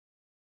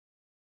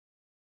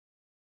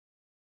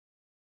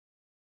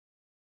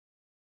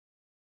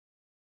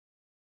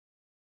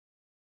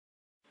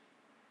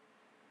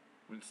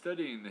When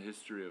studying the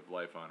history of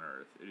life on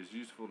Earth, it is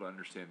useful to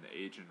understand the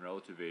age and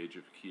relative age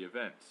of key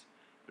events.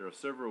 There are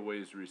several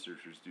ways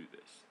researchers do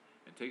this,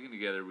 and taken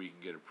together we can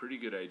get a pretty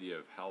good idea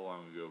of how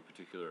long ago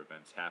particular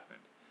events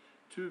happened.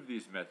 Two of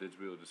these methods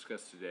we will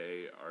discuss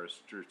today are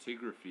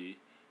stratigraphy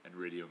and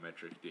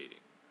radiometric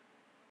dating.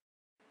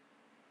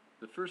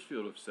 The first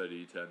field of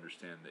study to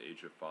understand the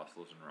age of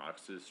fossils and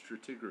rocks is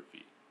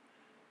stratigraphy.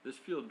 This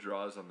field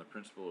draws on the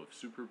principle of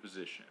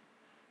superposition.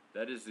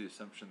 That is the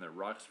assumption that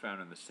rocks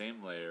found in the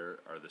same layer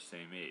are the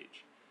same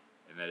age,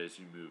 and that as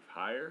you move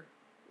higher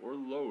or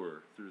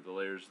lower through the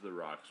layers of the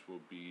rocks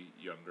will be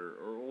younger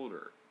or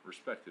older,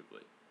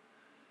 respectively.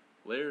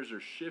 Layers are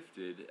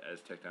shifted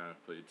as tectonic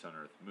plates on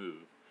Earth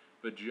move,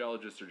 but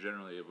geologists are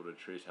generally able to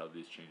trace how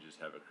these changes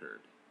have occurred.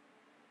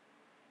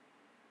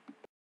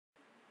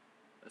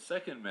 A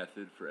second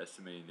method for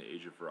estimating the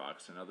age of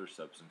rocks and other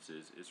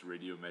substances is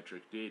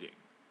radiometric dating.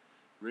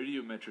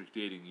 Radiometric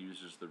dating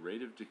uses the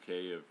rate of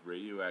decay of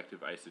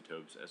radioactive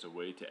isotopes as a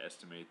way to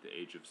estimate the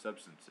age of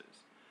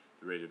substances.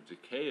 The rate of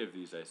decay of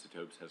these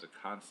isotopes has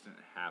a constant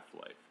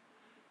half-life.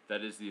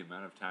 That is the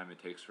amount of time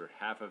it takes for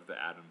half of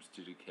the atoms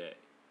to decay.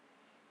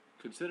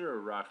 Consider a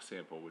rock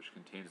sample which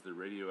contains the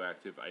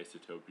radioactive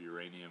isotope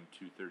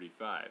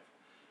uranium-235,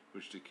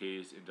 which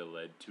decays into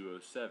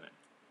lead-207.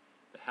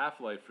 The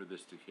half-life for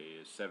this decay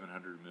is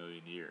 700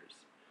 million years.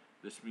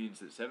 This means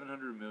that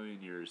 700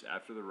 million years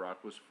after the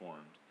rock was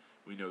formed,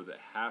 we know that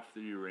half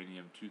the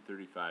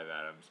uranium-235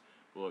 atoms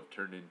will have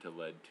turned into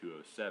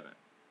lead-207.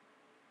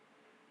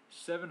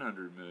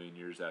 700 million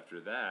years after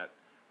that,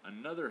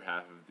 another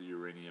half of the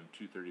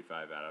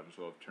uranium-235 atoms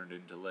will have turned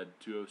into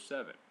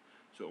lead-207,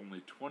 so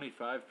only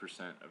 25%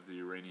 of the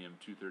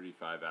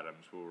uranium-235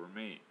 atoms will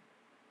remain.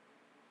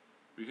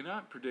 We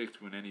cannot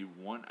predict when any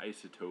one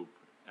isotope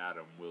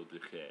atom will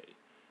decay,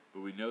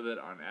 but we know that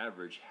on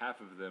average half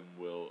of them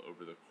will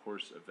over the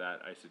course of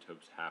that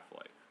isotope's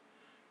half-life.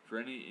 For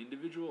any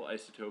individual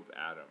isotope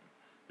atom,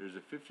 there is a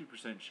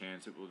 50%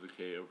 chance it will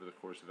decay over the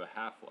course of a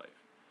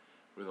half-life.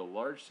 With a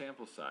large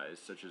sample size,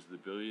 such as the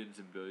billions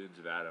and billions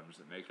of atoms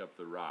that make up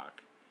the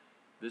rock,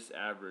 this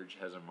average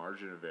has a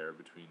margin of error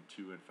between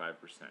 2 and 5%,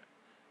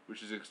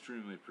 which is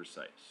extremely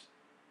precise.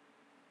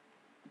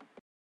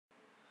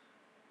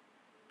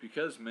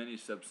 Because many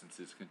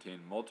substances contain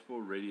multiple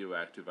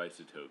radioactive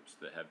isotopes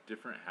that have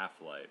different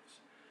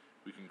half-lives,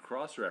 we can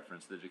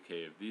cross-reference the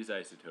decay of these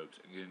isotopes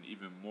and get an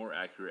even more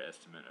accurate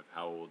estimate of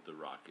how old the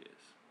rock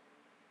is.